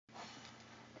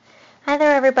Hi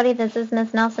there everybody, this is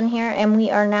Miss Nelson here, and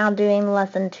we are now doing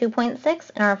Lesson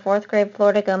 2.6 in our 4th grade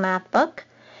Florida Go Math book.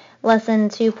 Lesson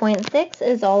 2.6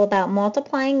 is all about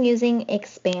multiplying using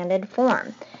expanded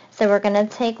form. So we're going to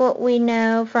take what we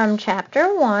know from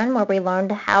Chapter 1, where we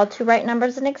learned how to write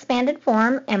numbers in expanded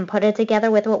form, and put it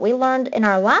together with what we learned in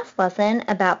our last lesson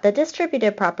about the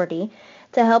distributive property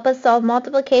to help us solve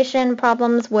multiplication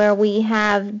problems where we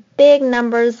have big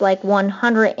numbers like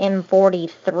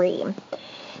 143.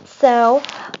 So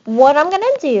what I'm going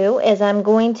to do is I'm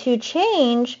going to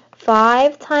change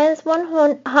 5 times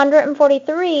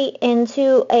 143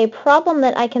 into a problem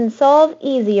that I can solve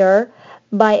easier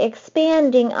by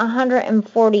expanding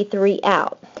 143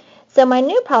 out. So my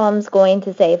new problem is going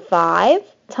to say 5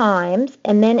 times,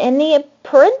 and then in the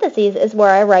parentheses is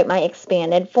where I write my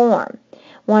expanded form.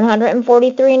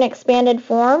 143 in expanded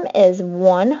form is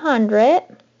 100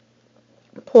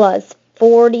 plus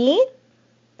 40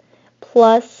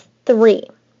 plus 3.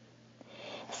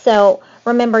 So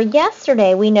remember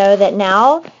yesterday we know that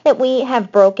now that we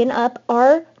have broken up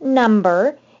our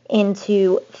number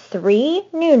into 3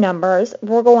 new numbers,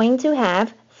 we're going to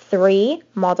have 3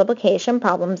 multiplication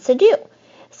problems to do.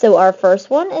 So our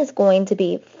first one is going to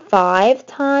be 5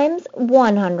 times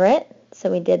 100.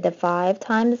 So we did the 5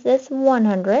 times this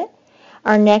 100.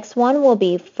 Our next one will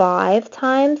be 5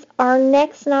 times our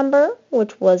next number,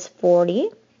 which was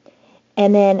 40.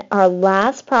 And then our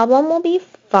last problem will be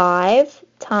 5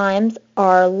 times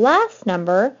our last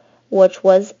number, which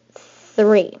was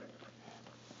 3.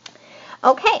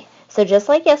 Okay, so just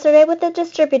like yesterday with the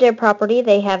distributive property,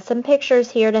 they have some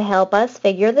pictures here to help us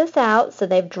figure this out. So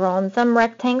they've drawn some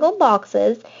rectangle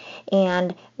boxes,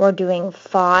 and we're doing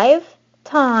 5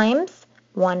 times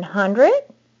 100,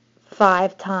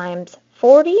 5 times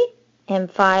 40,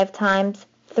 and 5 times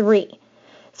 3.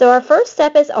 So our first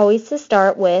step is always to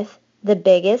start with the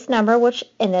biggest number, which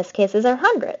in this case is our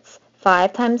hundreds.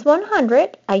 5 times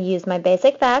 100, I use my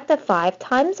basic fact of 5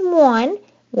 times 1,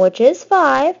 which is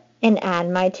 5, and add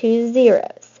my 2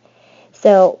 zeros.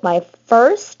 So my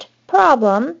first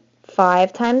problem,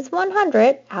 5 times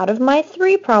 100, out of my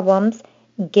 3 problems,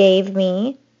 gave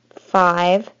me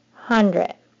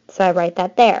 500. So I write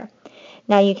that there.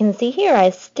 Now you can see here I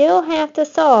still have to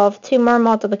solve 2 more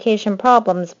multiplication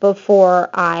problems before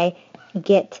I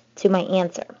get to my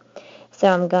answer. So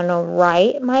I'm going to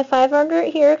write my 500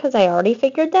 here because I already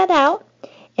figured that out.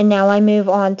 And now I move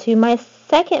on to my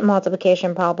second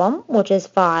multiplication problem, which is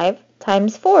 5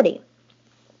 times 40.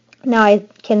 Now I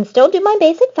can still do my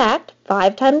basic fact.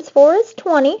 5 times 4 is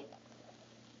 20.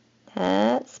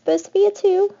 That's supposed to be a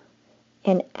 2.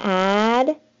 And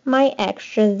add my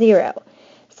extra 0.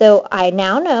 So I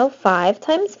now know 5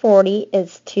 times 40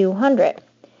 is 200.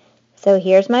 So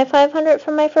here's my 500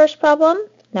 from my first problem.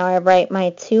 Now I write my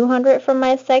 200 from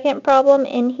my second problem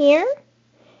in here.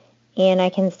 And I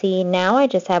can see now I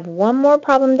just have one more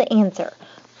problem to answer.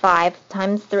 5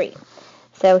 times 3.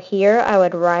 So here I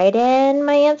would write in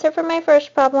my answer for my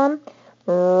first problem,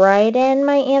 write in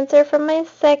my answer for my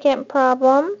second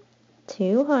problem,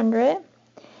 200.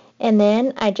 And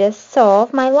then I just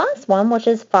solve my last one, which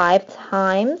is 5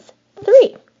 times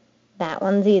 3. That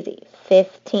one's easy,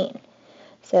 15.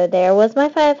 So there was my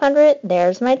 500,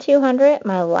 there's my 200,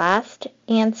 my last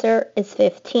answer is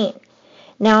 15.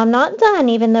 Now I'm not done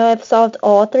even though I've solved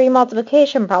all 3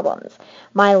 multiplication problems.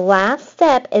 My last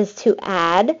step is to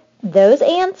add those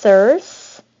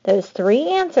answers, those 3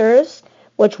 answers,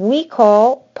 which we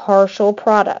call partial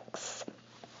products.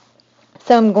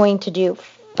 So I'm going to do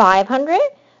 500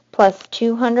 plus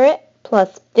 200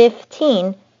 plus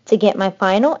 15 to get my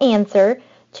final answer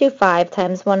to 5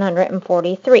 times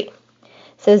 143.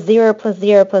 So 0 plus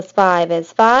 0 plus 5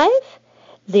 is 5.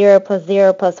 0 plus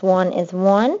 0 plus 1 is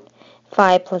 1.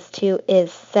 5 plus 2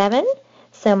 is 7.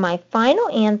 So my final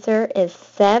answer is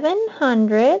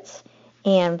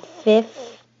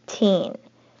 715.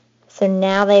 So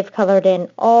now they've colored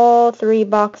in all 3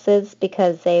 boxes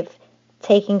because they've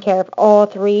taken care of all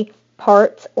 3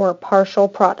 parts or partial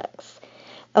products.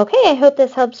 Okay, I hope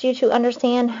this helps you to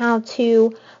understand how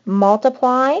to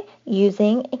multiply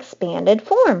using expanded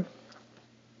form.